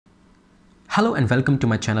Hello and welcome to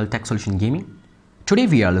my channel Tech Solution Gaming. Today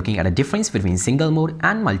we are looking at a difference between single mode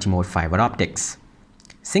and multi-mode fiber optics.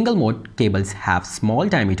 Single mode cables have small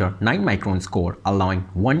diameter 9 microns core allowing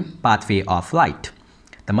one pathway of light.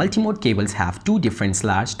 The multi-mode cables have two different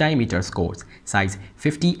large diameter cores, size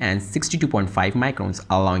 50 and 62.5 microns,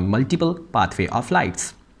 allowing multiple pathway of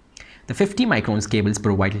lights. The 50 microns cables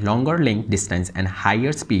provide longer link distance and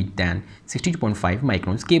higher speed than 62.5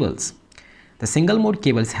 microns cables. The single-mode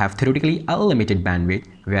cables have theoretically unlimited bandwidth,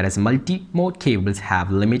 whereas multi-mode cables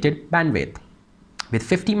have limited bandwidth, with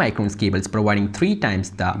 50 microns cables providing 3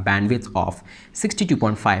 times the bandwidth of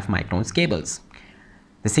 62.5 microns cables.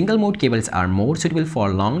 The single-mode cables are more suitable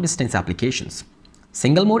for long-distance applications.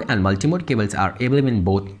 Single-mode and multi-mode cables are available in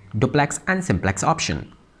both duplex and simplex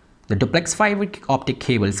option. The duplex fiber optic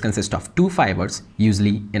cables consist of two fibers,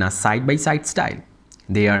 usually in a side-by-side style.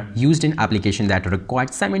 They are used in applications that require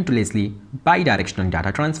simultaneously bidirectional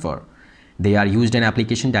data transfer. They are used in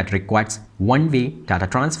applications that requires one-way data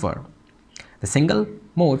transfer. The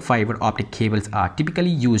single-mode fiber optic cables are typically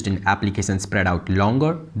used in applications spread out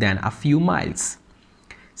longer than a few miles,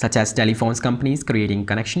 such as telephones companies creating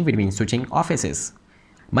connection between switching offices.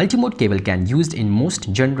 Multi-mode cable can be used in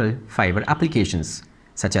most general fiber applications,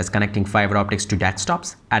 such as connecting fiber optics to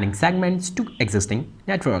desktops, adding segments to existing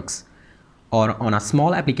networks, or on a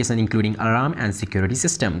small application including alarm and security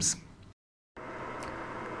systems.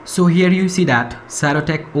 So here you see that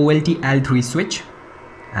Syrotech OLT L3 switch,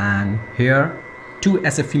 and here two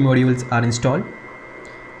SFP modules are installed,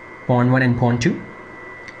 PON 1 and PON 2,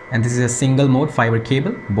 and this is a single mode fiber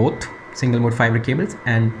cable, both single mode fiber cables,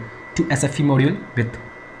 and two SFP module with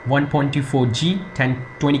 1.24G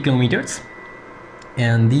 10-20 kilometers,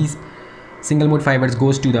 and these single mode fibers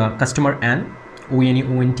goes to the customer and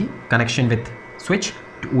ONU ONT connection with switch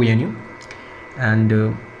to ONU, and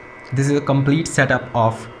this is a complete setup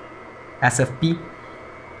of SFP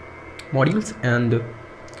modules, and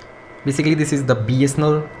basically this is the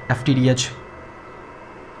BSNL FTTH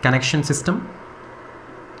connection system,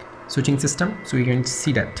 switching system. So you can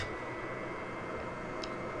see that.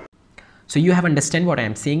 So you have understand what I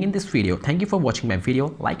am saying in this video. Thank you for watching my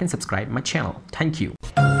video. Like and subscribe my channel. Thank you.